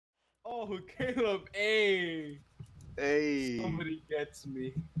Oh, Caleb, hey! Hey. Somebody gets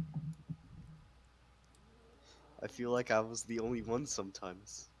me. I feel like I was the only one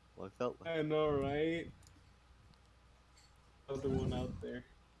sometimes. Well, I felt like. I know, right? Other one out there.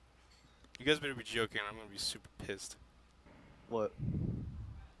 You guys better be joking. I'm gonna be super pissed. What?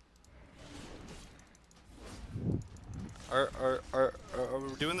 Are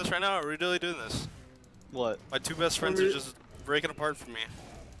we doing this right now? Are we really doing this? What? My two best friends are just breaking apart from me.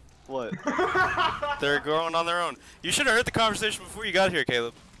 What? They're going on their own. You should have heard the conversation before you got here,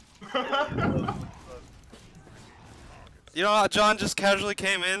 Caleb. You know, John just casually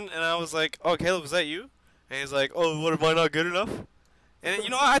came in, and I was like, "Oh, Caleb, is that you?" And he's like, "Oh, what, am I not good enough?" And you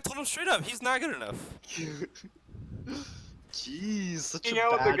know, I told him straight up, he's not good enough. Jeez, such Hang a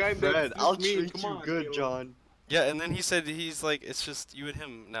out with the bad guy that friend. I'll me. treat Come you on, good, Caleb. John. Yeah, and then he said he's like, it's just you and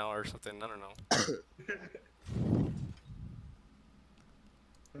him now or something. I don't know.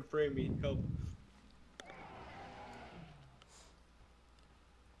 Frame me, help.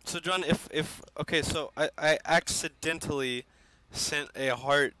 So John, okay, so I accidentally sent a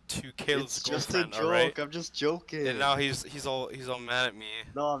heart to Caleb's It's just girlfriend, a joke. alright? I'm just joking. And now he's all mad at me.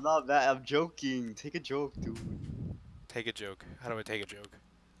 No, I'm not bad. I'm joking. Take a joke, dude. Take a joke. How do I take a joke?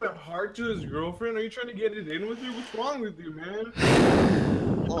 A heart to his girlfriend? Are you trying to get it in with you? What's wrong with you, man?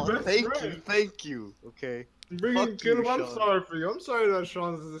 Oh, best friend. thank you. Okay. Bringing Fuck you, Caleb, I'm Sean. sorry for you. I'm sorry that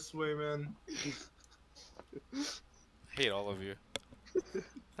Sean's this way, man. I hate all of you.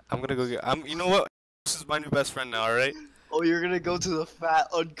 I'm gonna go get. You know what? This is my new best friend now. All right. Oh, you're gonna go to the fat,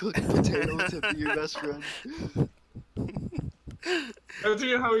 uncooked potato to be your best friend. That's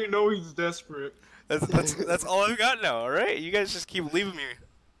how you know he's desperate. That's all I've got now. All right. You guys just keep leaving me.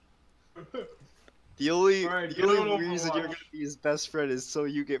 The only Alright, the get on only reason you're Overwatch. gonna be his best friend is so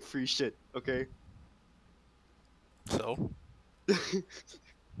you get free shit. Okay. So.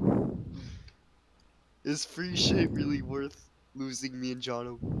 Is free shit really worth losing me and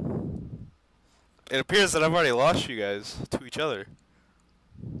Jono? It appears that I've already lost you guys to each other.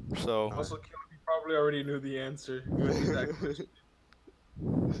 So. Also, Caleb, you probably already knew the answer. You went through that question.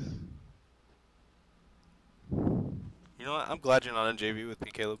 You know what? I'm glad you're not in JV with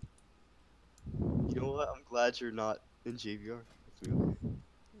me, Caleb. You know what? I'm glad you're not in JVR with me.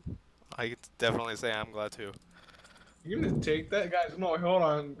 I could definitely say I'm glad too. You gonna take that, guys? No, hold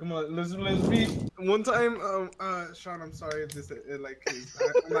on. Come on, let's be. One time, Sean, I'm sorry if this actually,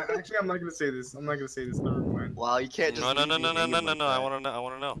 I'm not gonna say this. I'm not gonna say this. Never mind. Wow, you can't just No. leave me hanging like I that. wanna know. I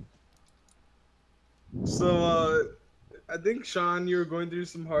wanna know. So, I think Sean, you were going through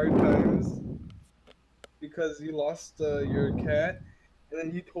some hard times because you lost your cat, and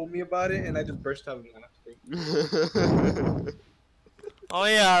then you told me about it, and I just burst out of laughter. Oh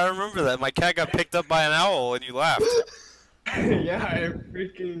yeah, I remember that. My cat got picked up by an owl, and you laughed. Yeah, I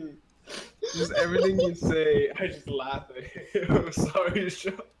freaking just everything you say, I just laugh at it. I'm sorry,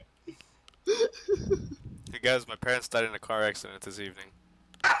 Sean. Hey guys, my parents died in a car accident this evening.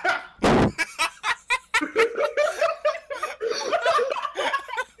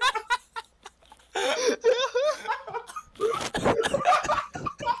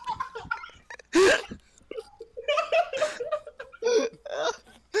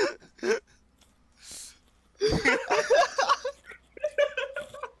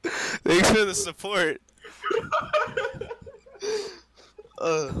 Thanks for the support.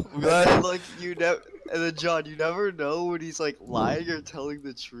 And then, like you never, and then John, you never know when he's like lying or telling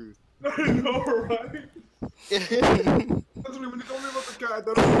the truth. I know, right? That's when he told me about the cat, I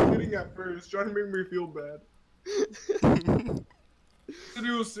thought I was kidding at first, trying to make me feel bad. And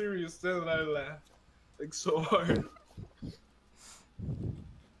he was serious, then I laughed. Like, so hard.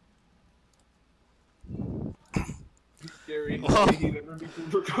 Scary. Well- He never be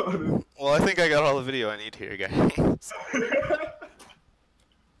forgotten. Well, I think I got all the video I need here, guys.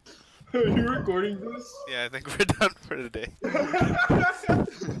 Are you recording this? Yeah, I think we're done for today. Can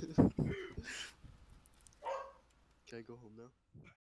I go home now?